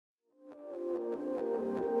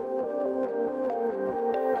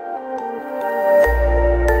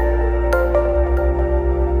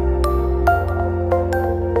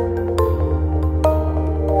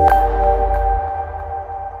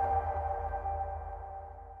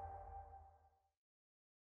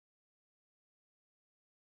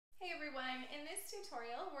this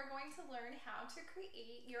tutorial, we're going to learn how to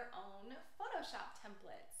create your own Photoshop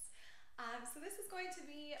templates. So this is going to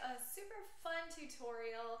be a super fun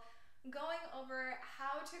tutorial going over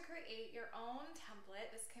how to create your own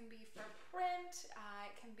template. This can be for print,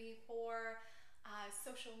 it can be for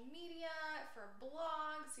social media, for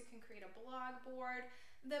blogs. You can create a blog board.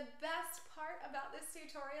 The best part about this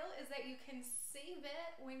tutorial is that you can save it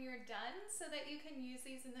when you're done so that you can use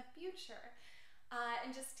these in the future.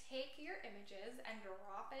 And just take your images and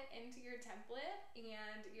drop it into your template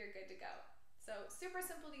and you're good to go. So super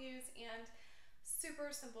simple to use and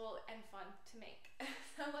super simple and fun to make.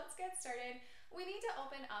 So let's get started. We need to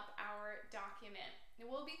open up our document.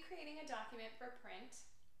 We'll be creating a document for print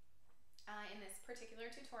in this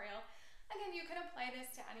particular tutorial. Again, you can apply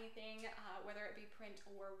this to anything, whether it be print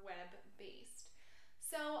or web-based.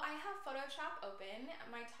 So I have Photoshop open.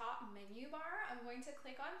 At my top menu bar, I'm going to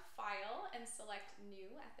click on File and select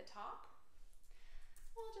New at the top.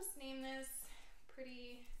 We'll just name this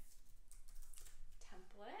Pretty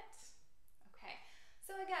Template. Okay,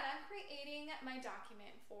 so again, I'm creating my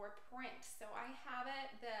document for print. So I have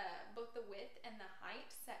it, both the width and the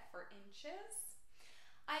height set for inches.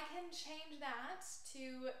 I can change that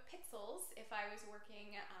to pixels if I was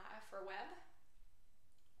working for web,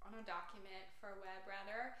 on a document for web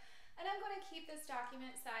rather. And I'm going to keep this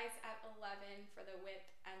document size at 11 for the width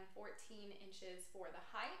and 14 inches for the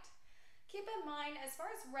height. Keep in mind, as far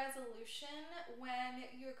as resolution, when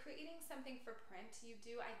you're creating something for print, you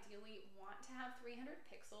do ideally want to have 300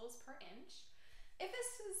 pixels per inch. If this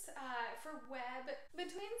is for web,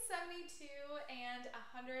 between 72 and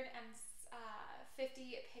 150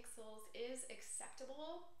 pixels is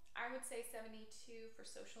acceptable. I would say 72 for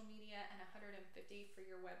social media and 150 for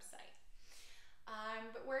your website.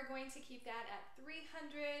 But we're going to keep that at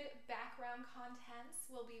 300. Background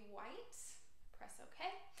contents will be white. Press OK.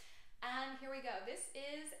 And here we go. This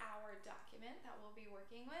is our document that we'll be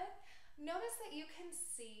working with. Notice that you can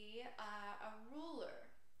see a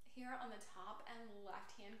ruler here on the top and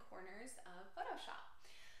left-hand corners of Photoshop.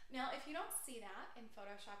 Now, if you don't see that in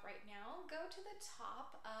Photoshop right now, go to the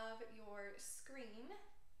top of your screen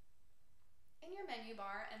in your menu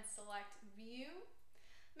bar and select View.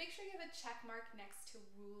 Make sure you have a check mark next to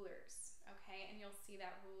Rulers, okay? And you'll see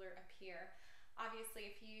that ruler appear. Obviously,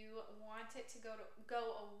 if you want it to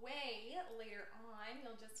go away later on,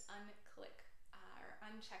 you'll just unclick or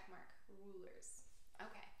uncheck mark Rulers.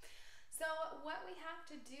 Okay. So what we have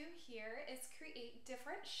to do here is create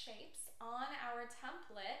different shapes on our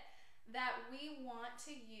template that we want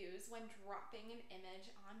to use when dropping an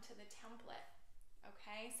image onto the template.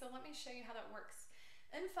 Okay, so let me show you how that works.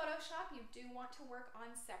 In Photoshop, you do want to work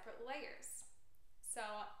on separate layers. So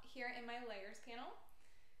here in my layers panel,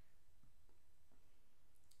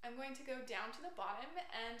 I'm going to go down to the bottom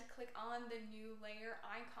and click on the new layer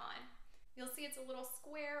icon. You'll see it's a little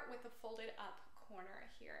square with a folded up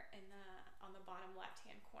corner here on the bottom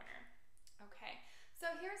left-hand corner. Okay, so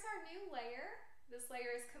here's our new layer. This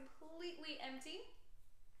layer is completely empty.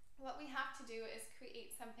 What we have to do is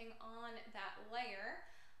create something on that layer,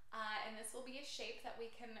 and this will be a shape that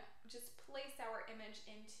we can just place our image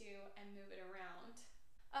into and move it around.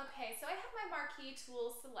 Okay, so I have my Marquee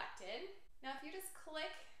tool selected. Now if you just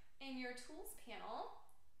click in your tools panel,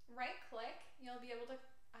 right click, you'll be able to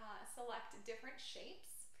select different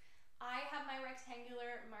shapes. I have my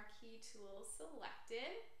rectangular Marquee tool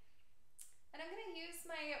selected, and I'm going to use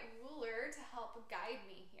my ruler to help guide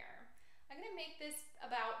me here. I'm going to make this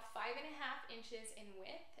about 5.5 inches in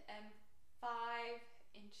width and 5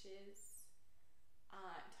 inches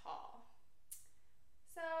tall.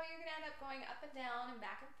 So you're going to end up going up and down and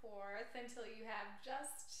back and forth until you have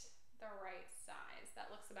just the right size. That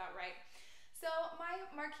looks about right. So my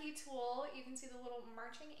Marquee tool, you can see the little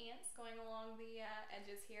marching ants going along the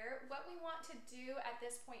edges here. What we want to do at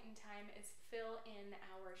this point in time is fill in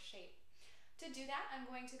our shape. To do that, I'm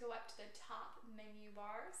going to go up to the top menu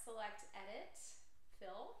bar, select Edit,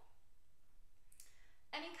 Fill.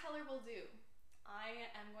 Any color will do. I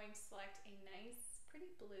am going to select a nice,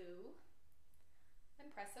 pretty blue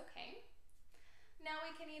and press OK. Now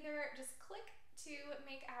we can either just click to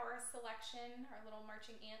make our selection, our little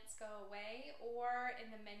marching ants, go away, or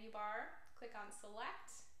in the menu bar, click on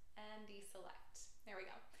Select and Deselect. There we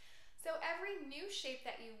go. So every new shape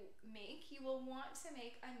that you make, you will want to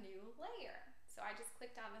make a new layer. So I just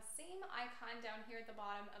clicked on the same icon down here at the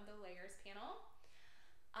bottom of the layers panel.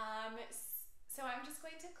 So I'm just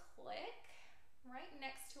going to click right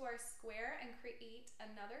next to our square and create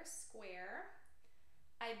another square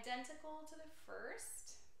identical to the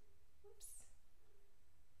first. Oops.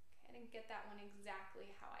 Okay, I didn't get that one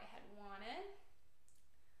exactly how I had wanted.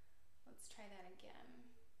 Let's try that again.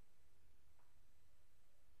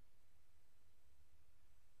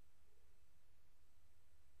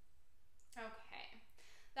 Okay,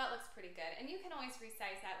 that looks pretty good. And you can always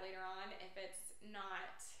resize that later on if it's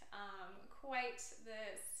not quite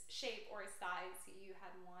the shape or size you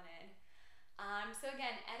had wanted. So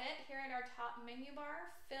again, edit here at our top menu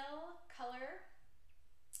bar, fill, color.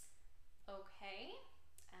 Okay,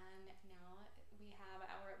 and now we have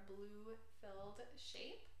our blue filled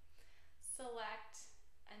shape. Select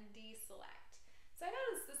and deselect. So I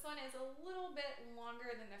noticed this one is a little bit longer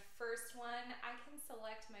than the first one. I can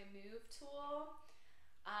select my move tool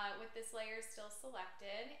with this layer still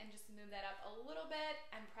selected and just move that up a little bit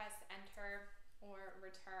and press enter or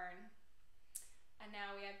return. And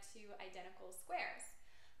now we have two identical squares.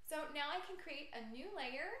 So now I can create a new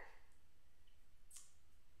layer.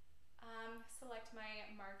 Select my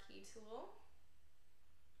Marquee tool.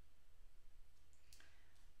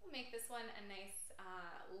 We'll make this one a nice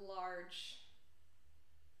large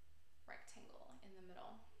rectangle in the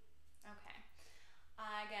middle. Okay.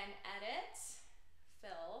 Again, edit,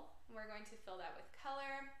 fill. We're going to fill that with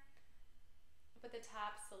color. Up at the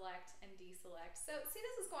top, select and deselect. So see,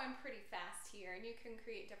 this is going pretty fast here, and you can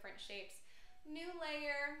create different shapes. New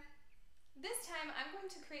layer. This time I'm going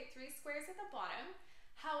to create 3 squares at the bottom.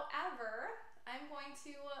 However, I'm going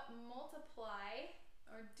to multiply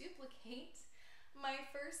or duplicate my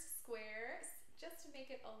first square just to make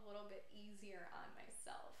it a little bit easier on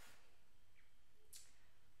myself.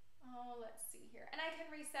 Oh, let's see here. And I can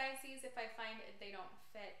resize these if I find they don't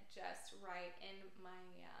fit just right in my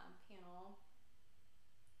panel.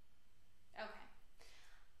 Okay.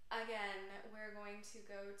 Again, we're going to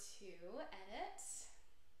go to edit.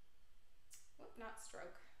 Whoop, not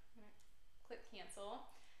stroke. I'm gonna click cancel.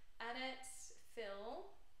 Edit,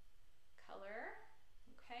 fill, color.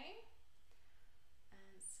 Okay.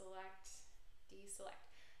 And select, deselect.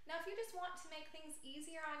 Now if you just want to make things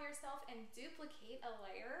easier on yourself and duplicate a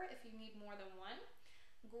layer if you need more than one,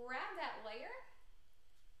 grab that layer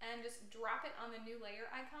and just drop it on the new layer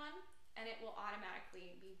icon and it will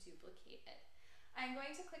automatically be duplicated. I'm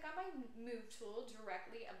going to click on my move tool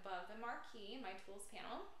directly above the marquee, my tools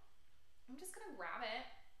panel. I'm just going to grab it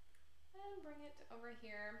and bring it over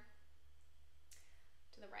here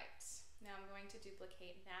to the right. Now I'm going to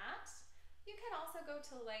duplicate that. You can also go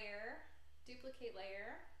to layer, duplicate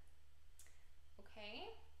layer.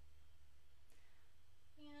 Okay.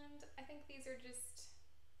 And I think these are just,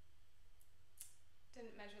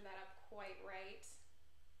 didn't measure that up quite right.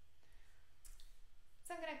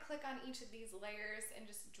 So I'm going to click on each of these layers and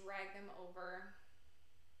just drag them over.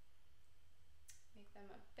 Make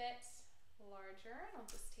them a bit larger. I'll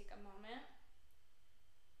just take a moment.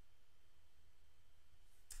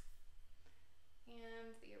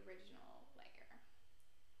 And the original layer.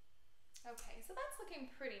 Okay, so that's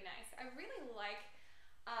looking pretty nice. I really like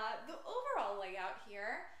the overall layout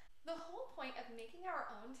here. The whole point of making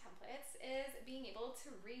our own templates is being able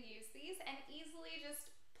to reuse these and easily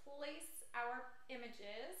just place our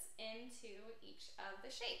images into each of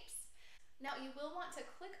the shapes. Now you will want to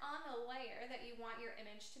click on the layer that you want your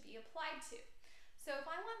image to be applied to. So if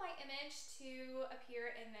I want my image to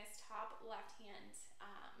appear in this top left-hand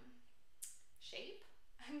shape,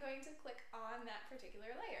 I'm going to click on that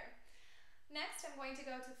particular layer. Next, I'm going to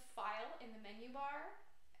go to File in the menu bar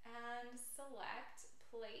and select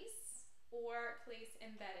Place or Place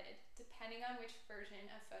Embedded, depending on which version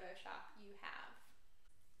of Photoshop you have.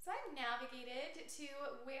 So I've navigated to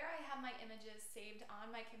where I have my images saved on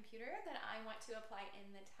my computer that I want to apply in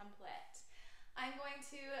the template. I'm going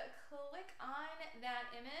to click on that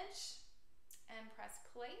image and press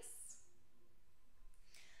Place.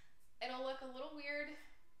 It'll look a little weird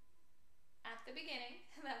at the beginning.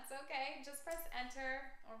 That's okay. Just press enter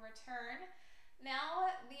or return. Now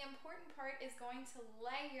the important part is going to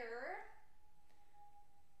layer,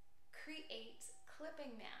 create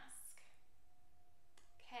clipping mask.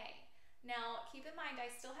 Okay, now keep in mind I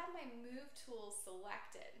still have my move tool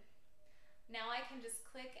selected. Now I can just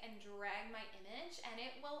click and drag my image and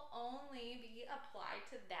it will only be applied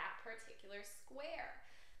to that particular square.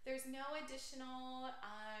 There's no additional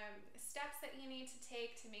steps that you need to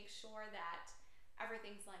take to make sure that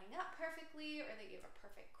everything's lining up perfectly or that you have a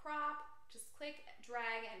perfect crop. Just click,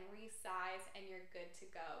 drag, and resize and you're good to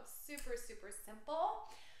go. Super, super simple.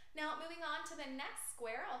 Now moving on to the next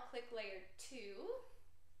square, I'll click layer 2.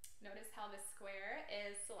 Notice how the square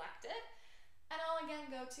is selected. And I'll again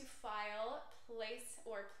go to File, Place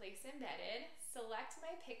or Place Embedded, select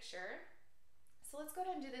my picture. So let's go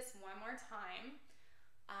ahead and do this one more time,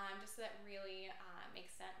 just so that really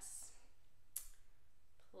makes sense.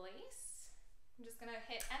 Place, I'm just gonna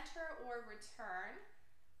hit enter or return.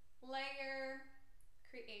 Layer,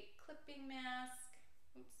 create clipping mask.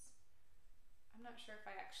 Oops, I'm not sure if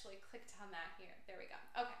I actually clicked on that here. There we go.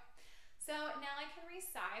 Okay, so now I can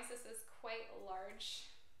resize. This is quite large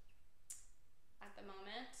at the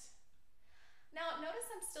moment. Now notice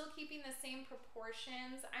I'm still keeping the same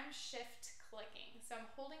proportions. I'm shift clicking. So I'm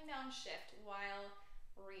holding down shift while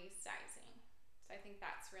resizing. So I think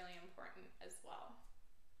that's really important as well.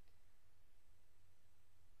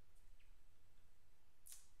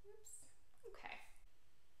 Oops. Okay.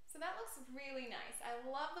 So that looks really nice. I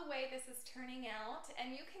love the way this is turning out,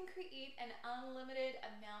 and you can create an unlimited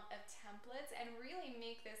amount of templates and really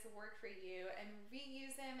make this work for you and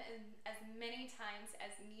reuse them as many times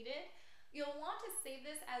as needed. You'll want to save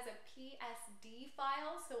this as a PSD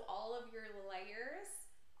file so all of your layers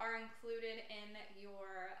are included in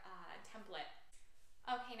your template.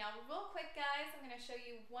 Okay, now real quick guys, I'm going to show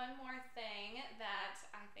you one more thing that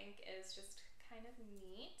I think is just kind of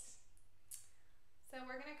neat. So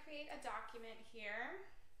we're going to create a document here.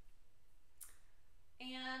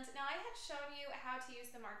 And now I had shown you how to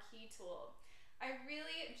use the Marquee tool. I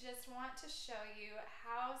really just want to show you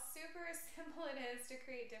how super simple it is to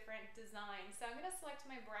create different designs. So I'm going to select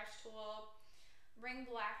my brush tool, bring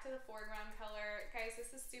black to the foreground color. Guys,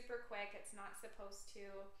 this is super quick. It's not supposed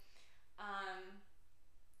to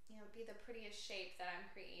be the prettiest shape that I'm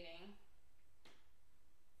creating.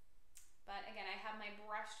 But again, I have my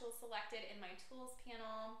brush tool selected in my tools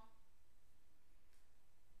panel,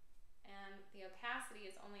 and the opacity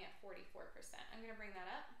is only at 44%. I'm going to bring that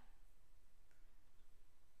up.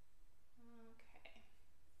 Okay.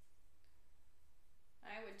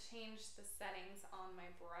 I would change the settings on my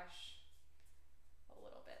brush a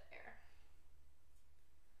little bit there.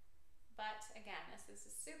 But again, this is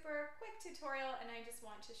a super quick tutorial, and I just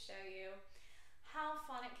want to show you how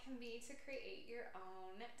fun it can be to create your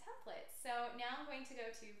own templates. So now I'm going to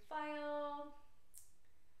go to File,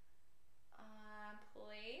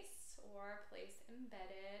 Place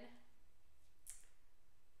Embedded,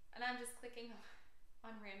 and I'm just clicking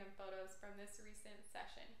on random photos from this recent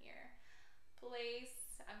session here.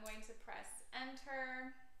 Place, I'm going to press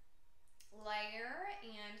Enter, Layer,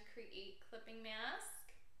 and create clipping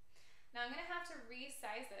mask. Now I'm going to have to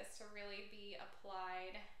resize this to really be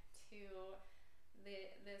applied to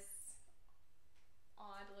this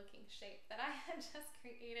odd looking shape that I had just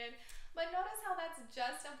created. But notice how that's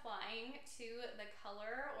just applying to the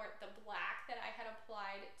color or the black that I had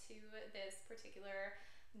applied to this particular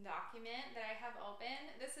document that I have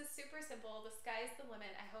open. This is super simple. The sky's the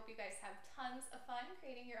limit. I hope you guys have tons of fun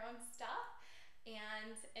creating your own stuff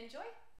and enjoy.